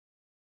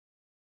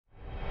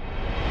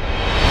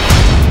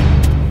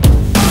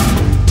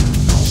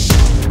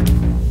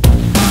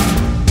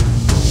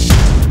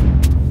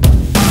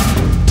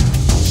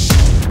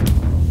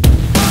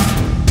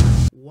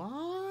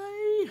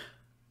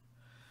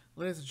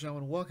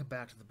gentlemen, welcome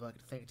back to the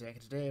Bucket Think Tank,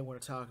 and today I want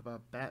to talk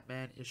about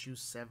Batman issue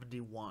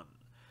 71.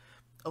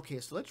 Okay,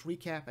 so let's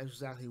recap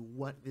exactly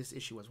what this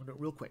issue was. We're going to do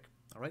it real quick,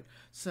 alright?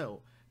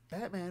 So,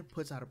 Batman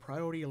puts out a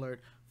priority alert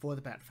for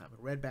the Bat family,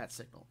 red bat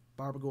signal.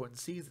 Barbara Gordon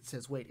sees it,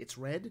 says, wait, it's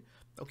red?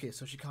 Okay,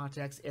 so she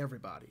contacts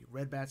everybody.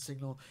 Red bat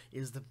signal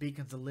is the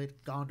beacons are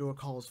lit, Gondor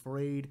calls for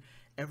aid,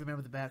 every member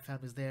of the Bat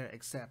family is there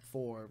except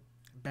for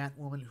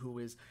Batwoman, who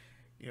is...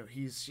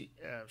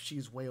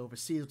 she's way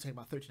overseas. It'll take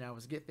about 13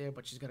 hours to get there,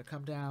 but she's gonna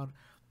come down.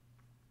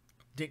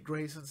 Dick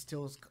Grayson is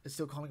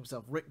still calling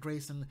himself Rick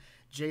Grayson.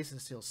 Jason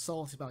is still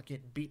salty about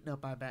getting beaten up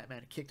by Batman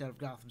and kicked out of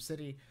Gotham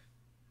City.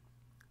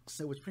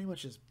 So it's pretty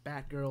much just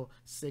Batgirl,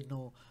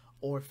 Signal,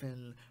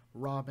 Orphan,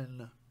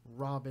 Robin,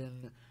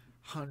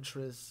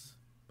 Huntress.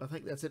 I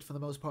think that's it for the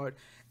most part.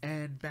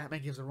 And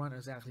Batman gives a run at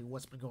exactly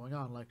what's been going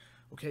on. Like,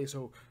 okay,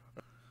 so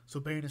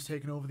Bane has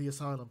taken over the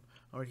asylum.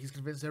 Alright, he's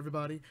convinced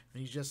everybody that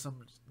he's just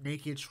some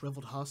naked,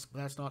 shriveled husk,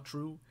 but that's not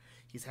true.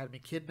 He's had me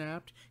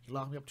kidnapped, he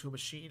locked me up to a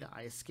machine,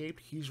 I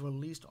escaped, he's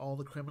released all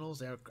the criminals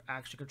that are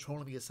actually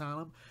controlling the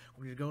asylum.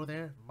 We're gonna go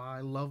there,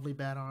 my lovely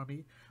Bat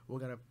Army, we're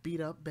gonna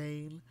beat up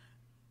Bane,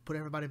 put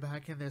everybody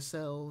back in their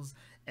cells,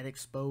 and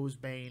expose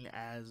Bane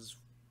as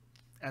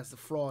the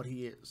fraud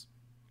he is.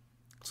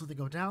 So they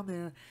go down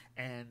there,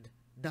 and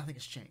nothing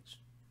has changed.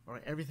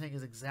 Alright, everything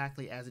is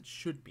exactly as it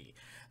should be.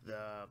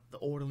 The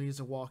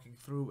orderlies are walking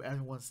through,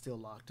 everyone's still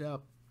locked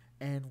up,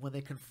 and when they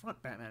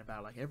confront Batman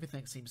about it, like,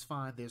 everything seems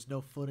fine, there's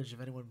no footage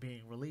of anyone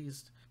being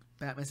released.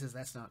 Batman says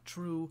that's not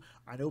true,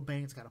 I know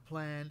Bane's got a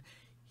plan,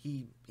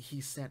 he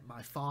sent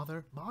my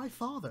father,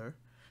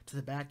 to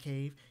the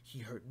Batcave, he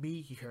hurt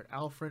me, he hurt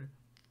Alfred.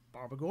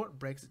 Barbara Gordon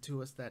breaks it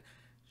to us that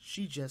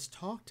she just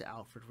talked to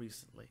Alfred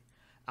recently.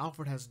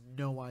 Alfred has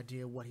no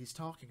idea what he's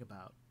talking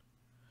about.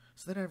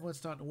 So then everyone's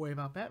starting to worry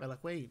about Batman,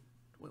 like, wait,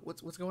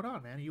 what's going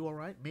on, man? Are you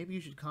alright? Maybe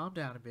you should calm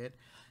down a bit.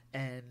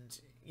 And,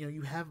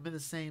 you haven't been the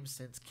same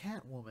since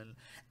Catwoman.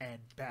 And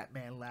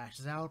Batman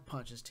lashes out,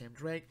 punches Tim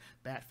Drake,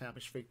 Bat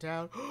family's freaked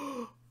out,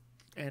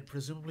 and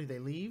presumably they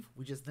leave.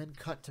 We just then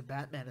cut to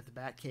Batman at the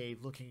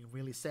Batcave looking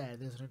really sad.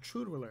 There's an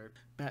intruder alert.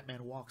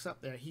 Batman walks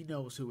up there, he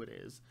knows who it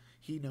is.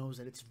 He knows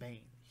that it's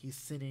Bane. He's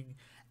sitting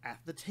at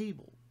the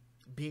table,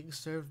 being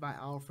served by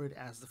Alfred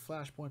as the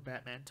Flashpoint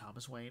Batman,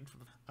 Thomas Wayne,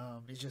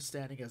 is just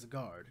standing as a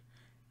guard.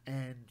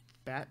 And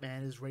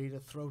Batman is ready to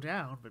throw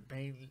down, but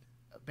Bane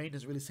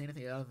doesn't really say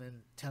anything other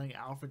than telling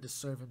Alfred to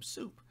serve him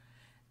soup.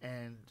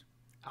 And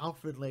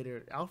Alfred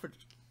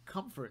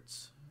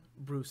comforts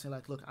Bruce, saying,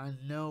 like, look, I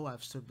know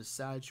I've stood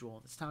beside you all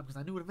this time because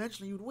I knew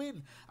eventually you'd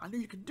win. I knew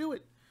you could do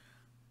it.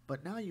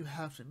 But now you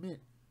have to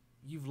admit,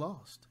 you've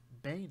lost.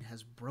 Bane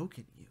has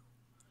broken you.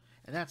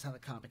 And that's how the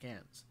comic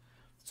ends.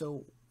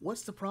 So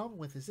what's the problem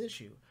with this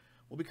issue?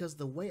 Well, because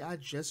the way I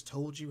just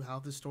told you how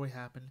this story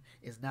happened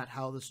is not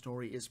how the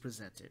story is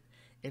presented.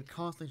 It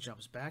constantly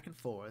jumps back and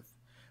forth,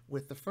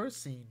 with the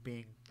first scene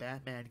being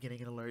Batman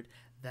getting an alert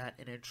that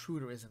an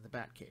intruder is in the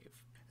Batcave.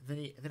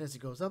 Then as he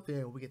goes up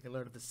there, we get the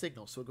alert of the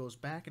signal. So it goes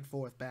back and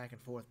forth, back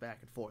and forth, back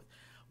and forth.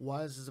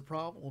 Why is this a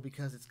problem? Well,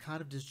 because it's kind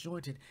of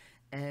disjointed,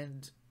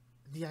 and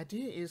the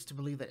idea is to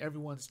believe that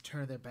everyone's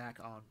turned their back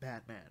on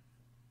Batman.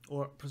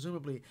 Or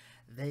presumably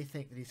they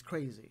think that he's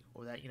crazy,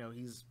 or that,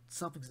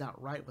 something's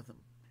not right with him.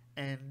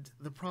 And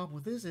the problem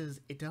with this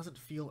is it doesn't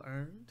feel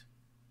earned.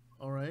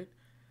 Alright?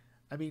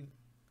 I mean,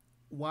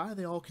 why are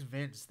they all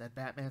convinced that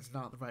Batman's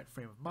not in the right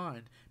frame of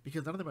mind?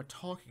 Because none of them are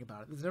talking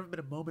about it. There's never been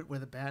a moment where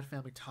the Bat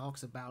family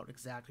talks about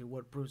exactly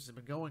what Bruce has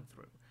been going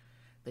through.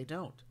 They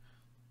don't.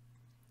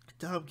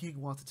 Tom King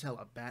wants to tell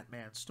a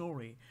Batman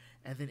story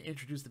and then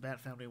introduce the Bat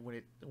family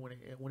when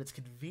it's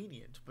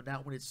convenient, but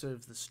not when it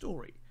serves the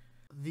story.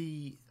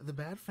 The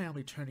Bat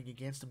family turning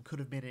against him could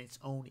have been its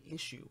own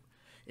issue.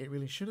 It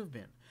really should have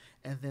been.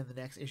 And then the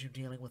next issue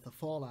dealing with the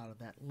fallout of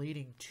that,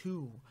 leading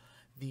to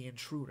the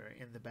intruder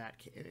in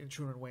the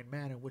intruder in Wayne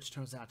Manor, which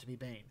turns out to be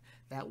Bane.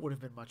 That would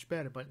have been much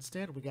better, but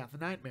instead we got the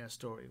Nightmare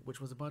story, which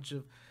was a bunch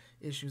of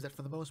issues that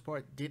for the most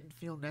part didn't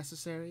feel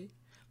necessary.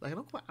 Like,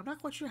 I'm not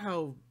quite sure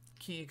how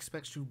King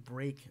expects to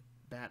break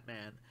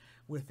Batman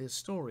with this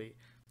story.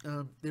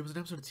 There was an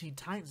episode of Teen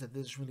Titans that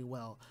did this really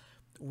well,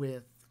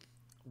 with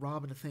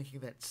Robin thinking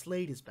that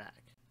Slade is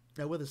back.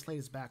 Now, whether Slade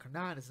is back or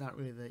not is not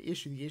really the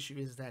issue. The issue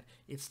is that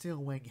it's still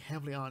weighing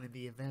heavily on in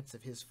the events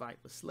of his fight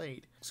with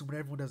Slade. So when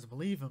everyone doesn't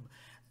believe him,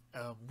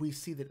 we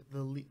see that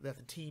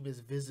the team is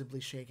visibly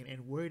shaken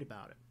and worried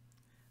about him.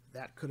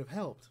 That could have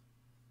helped.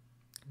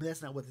 But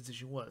that's not what this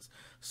issue was.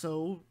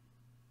 So,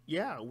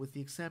 yeah, with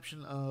the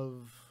exception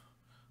of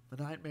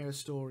the Nightmare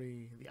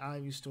story, the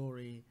Ivy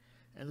story,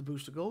 and the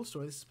Booster Gold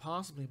story, this is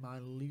possibly my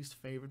least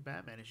favorite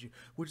Batman issue,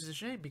 which is a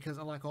shame because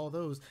unlike all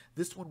those,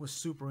 this one was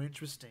super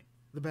interesting.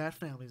 The Bat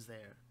family's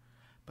there,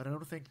 but I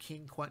don't think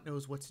King quite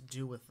knows what to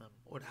do with them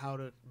or how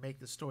to make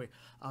the story.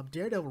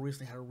 Daredevil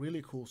recently had a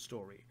really cool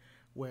story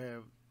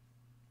where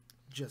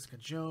Jessica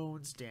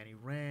Jones, Danny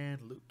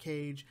Rand, Luke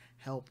Cage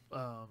help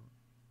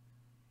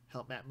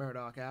Matt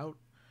Murdock out,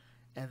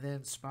 and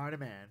then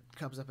Spider-Man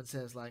comes up and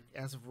says, like,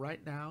 as of right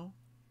now,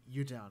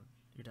 you're done,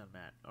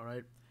 Matt. All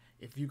right,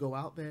 if you go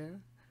out there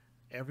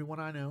everyone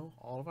I know,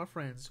 all of our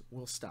friends,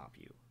 will stop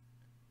you.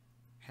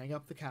 Hang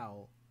up the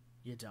cowl,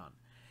 you're done.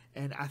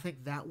 And I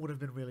think that would have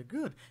been really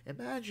good.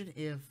 Imagine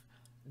if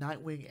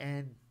Nightwing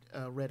and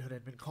Red Hood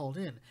had been called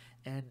in,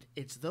 and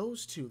it's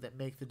those two that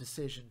make the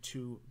decision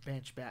to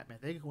bench Batman.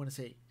 They can go in and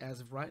say, as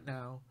of right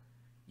now,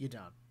 you're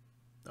done.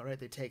 All right,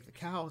 they take the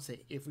cowl and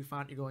say, if we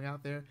find you going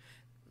out there,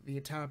 the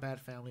entire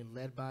Bat family,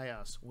 led by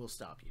us, will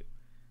stop you.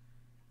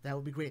 That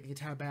would be great. The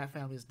entire Bat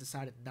family has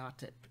decided not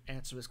to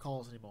answer his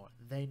calls anymore.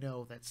 They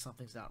know that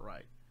something's not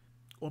right.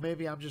 Or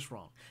maybe I'm just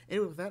wrong.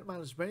 Anyway, with that in mind,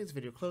 let's bring this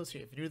video close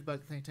here. If you're new to the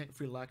Bucket Think Tank,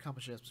 free to like,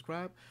 comment, share,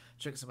 subscribe.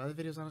 Check out some other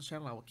videos on the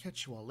channel. I will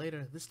catch you all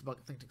later. This is the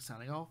Bucket Think Tank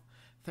signing off.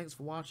 Thanks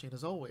for watching, and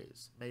as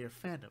always, may your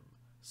fandom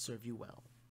serve you well.